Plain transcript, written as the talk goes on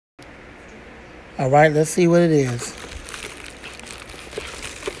All right, let's see what it is.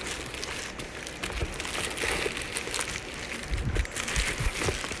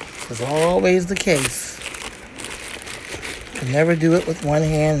 As always the case. You can never do it with one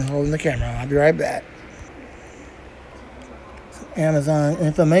hand and holding the camera. I'll be right back. Amazon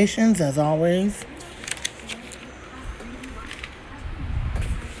informations, as always.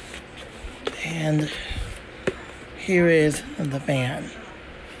 And here is the fan.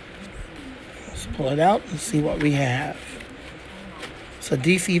 Let's pull it out and see what we have. It's a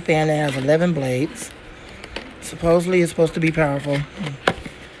DC fan that has 11 blades. Supposedly it's supposed to be powerful.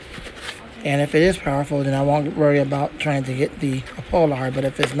 And if it is powerful, then I won't worry about trying to get the OPOLAR. But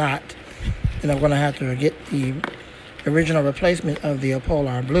if it's not, then I'm going to have to get the original replacement of the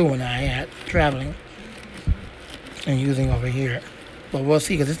OPOLAR blue one I had traveling and using over here. But we'll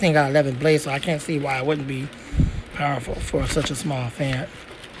see, because this thing got 11 blades, so I can't see why it wouldn't be powerful for such a small fan.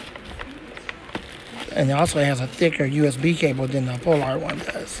 And it also has a thicker USB cable than the OPOLAR one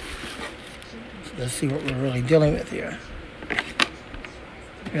does. So let's see what we're really dealing with here.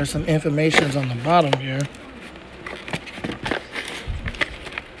 There's some information on the bottom here.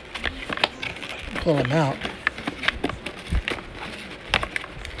 Pull them out.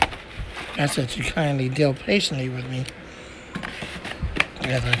 I said you kindly deal patiently with me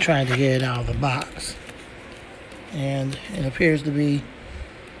as I tried to get it out of the box. And it appears to be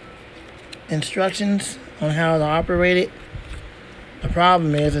instructions on how to operate it. The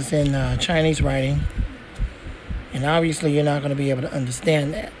problem is it's in Chinese writing. And obviously you're not going to be able to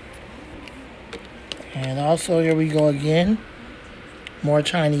understand that. And also here we go again. More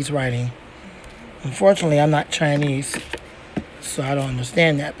Chinese writing. Unfortunately I'm not Chinese, so I don't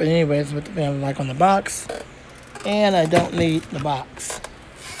understand that. But anyways, what the fan looks like on the box. And I don't need the box.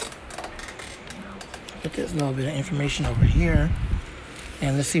 Put this little bit of information over here.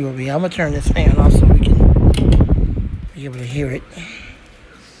 And let's see what I'm going to turn this fan off so we can be able to hear it.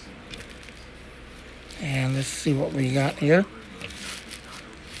 And let's see what we got here.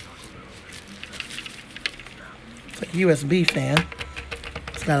 It's a USB fan.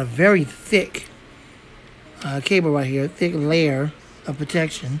 It's got a very thick cable right here, thick layer of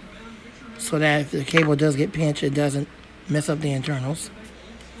protection, so that if the cable does get pinched, it doesn't mess up the internals.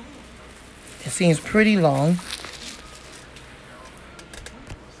 It seems pretty long.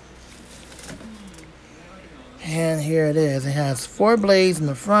 And here it is. It has 4 blades in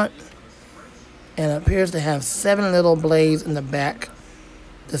the front. And it appears to have 7 little blades in the back.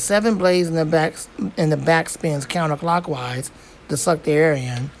 The 7 blades in the back spins counterclockwise to suck the air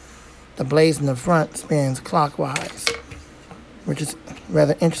in. The blades in the front spins clockwise, which is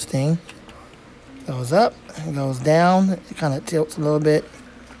rather interesting. Goes up, it goes down, it kind of tilts a little bit.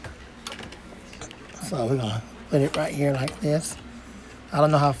 So we're gonna put it right here like this. I don't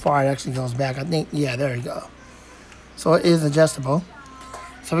know how far it actually goes back. I think, yeah, there you go. So it is adjustable.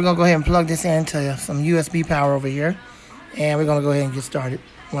 So we're going to go ahead and plug this into some USB power over here. And we're going to go ahead and get started.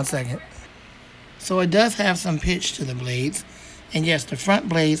 1 second. So it does have some pitch to the blades. And yes, the front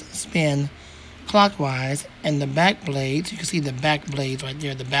blades spin clockwise. And the back blades, you can see the back blades right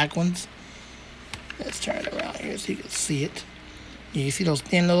there, the back ones. Let's turn it around here so you can see it. You see those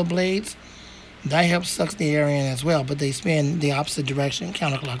thin little blades? That helps suck the air in as well, but they spin the opposite direction,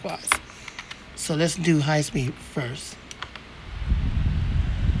 counterclockwise. So let's do high speed first.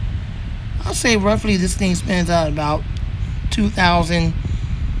 I'll say roughly this thing spins out about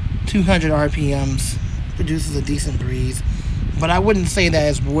 2,200 RPMs. Produces a decent breeze. But I wouldn't say that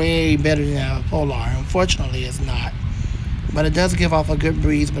it's way better than a OPOLAR. Unfortunately, it's not. But it does give off a good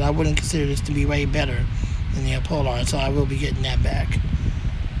breeze, but I wouldn't consider this to be way better than the OPOLAR, so I will be getting that back.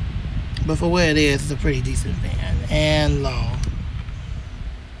 But for what it is, it's a pretty decent fan. And low,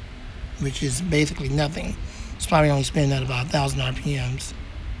 which is basically nothing. It's probably only spinning at about 1,000 RPMs.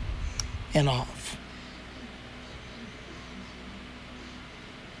 And off.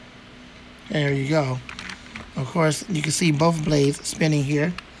 There you go. Of course, you can see both blades spinning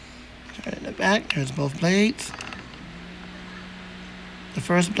here. Turn it in the back. There's both blades. The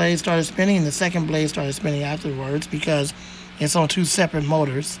first blade started spinning, and the second blade started spinning afterwards because it's on 2 separate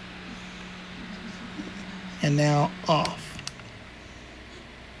motors. And now off.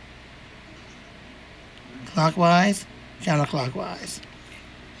 Clockwise, counterclockwise.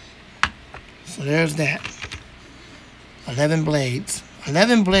 So there's that. 11 blades.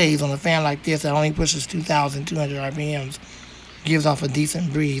 11 blades on a fan like this that only pushes 2,200 RPMs gives off a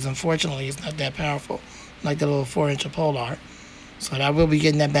decent breeze. Unfortunately, it's not that powerful like the little 4-inch OPOLAR. So I will be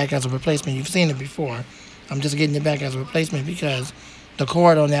getting that back as a replacement. You've seen it before. I'm just getting it back as a replacement because the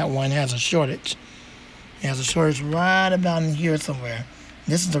cord on that one has a shortage. It has a shortage right about in here somewhere.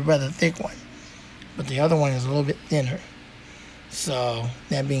 This is a rather thick one. but the other one is a little bit thinner. So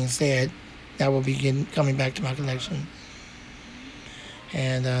that being said, that will be coming back to my collection.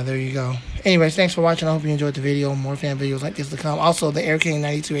 And there you go. Anyways, thanks for watching. I hope you enjoyed the video. More fan videos like this to come. Also, the Air King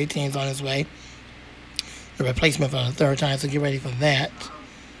 9218 is on its way. The replacement for the third time, so get ready for that.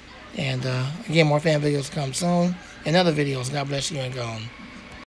 And again, more fan videos to come soon. And other videos. God bless you and gone.